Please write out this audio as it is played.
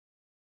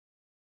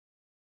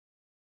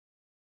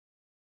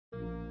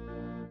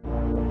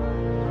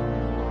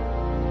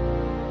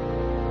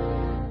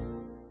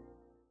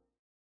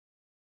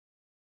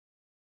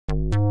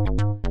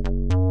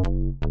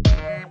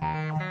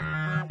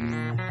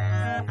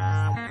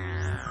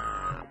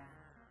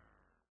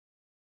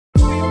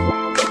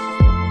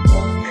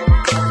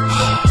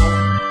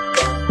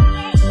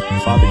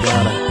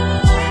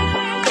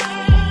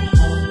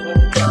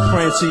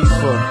praying to you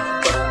for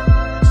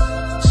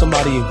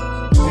somebody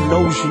who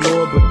knows you,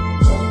 Lord, but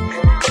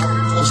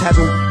just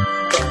hasn't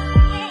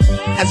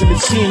been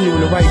seeing you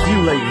in the right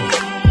view lately.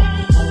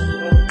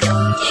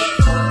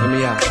 Let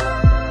me out.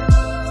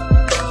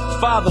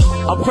 Father,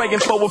 I'm praying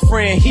for a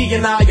friend. He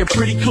and I are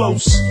pretty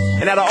close,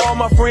 and out of all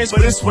my friends,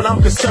 but this one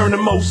I'm concerned the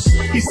most.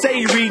 He say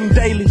he reading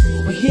daily,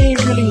 but he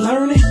ain't really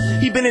learning.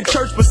 He been in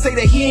church, but say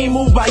that he ain't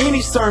moved by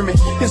any sermon.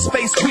 His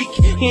faith weak,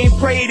 he ain't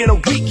prayed in a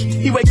week.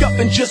 He wake up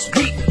and just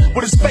weep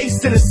with his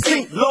face in the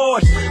sink.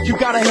 Lord, you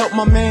gotta help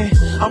my man.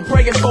 I'm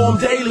praying for him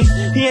daily.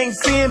 He ain't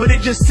seeing, but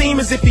it just seems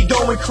as if he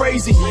going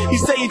crazy. He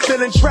say he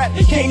feeling trapped,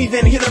 can't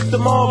even hit up the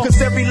mall,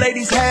 cause every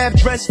lady's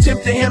half-dressed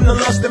tempting him to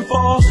lust and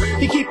fall.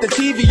 He keep the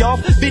TV off,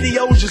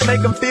 videos just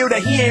make him feel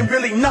that he ain't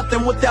really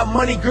nothing without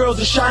money, girls,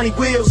 and shiny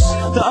wheels.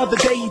 The other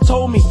day he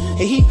told me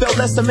that he felt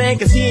less a man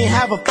cause he ain't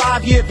have a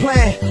 5-year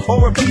plan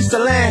or a piece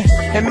of land.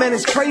 And man,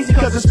 it's crazy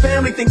cause his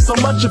family thinks so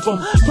much of him.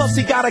 Plus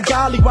he got a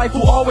godly wife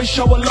who always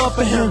show a love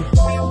for him.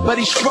 But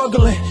he's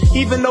struggling,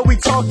 even though he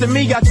talk to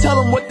me. I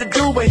tell him what to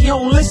do, but he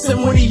don't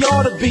listen when he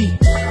ought to be.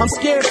 I'm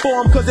scared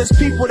for him cause there's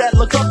people that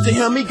look up to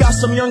him. He got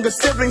some younger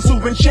siblings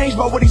who've been changed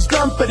by what he's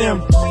done for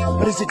them.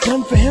 But is it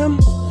done for him?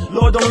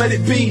 Lord, don't let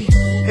it be.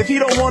 If he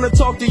don't want to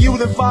talk to you,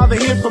 then Father,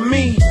 hear from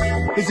me.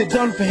 Is it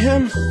done for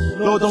him?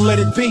 Lord, don't let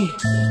it be.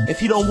 If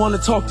he don't want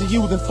to talk to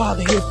you, then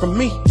Father, hear from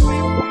me.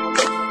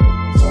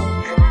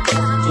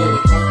 Yeah.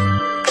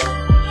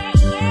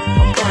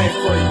 I'm praying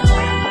for you.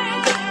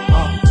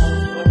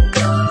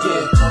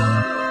 Yeah.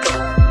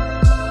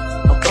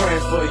 I'm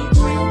praying for you.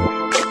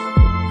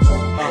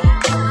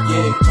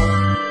 Yeah.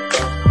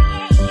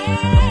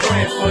 I'm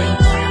praying for you.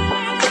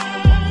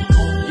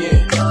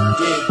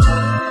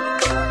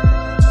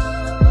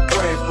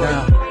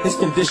 His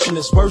condition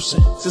is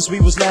worsen since we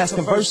was last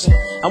conversing.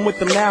 I'm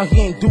with him now, he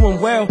ain't doing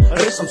well, of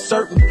this I'm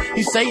certain.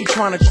 He say he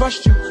trying to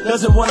trust you,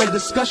 doesn't want to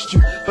discuss you,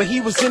 but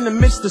he was in the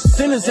midst of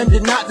sinners and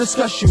did not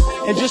discuss you.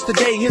 And just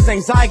today his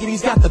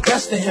anxiety's got the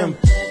best of him.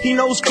 He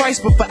knows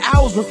Christ but for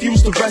hours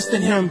refused to rest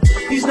in him.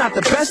 He's not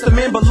the best of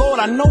men, but Lord,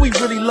 I know he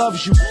really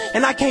loves you,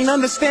 and I can't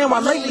understand why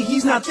lately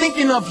he's not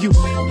thinking of you.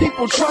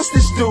 People trust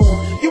this dude,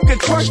 you can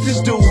crush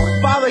this dude.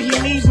 Father, he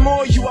needs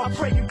more of you, I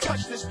pray you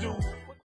touch this dude.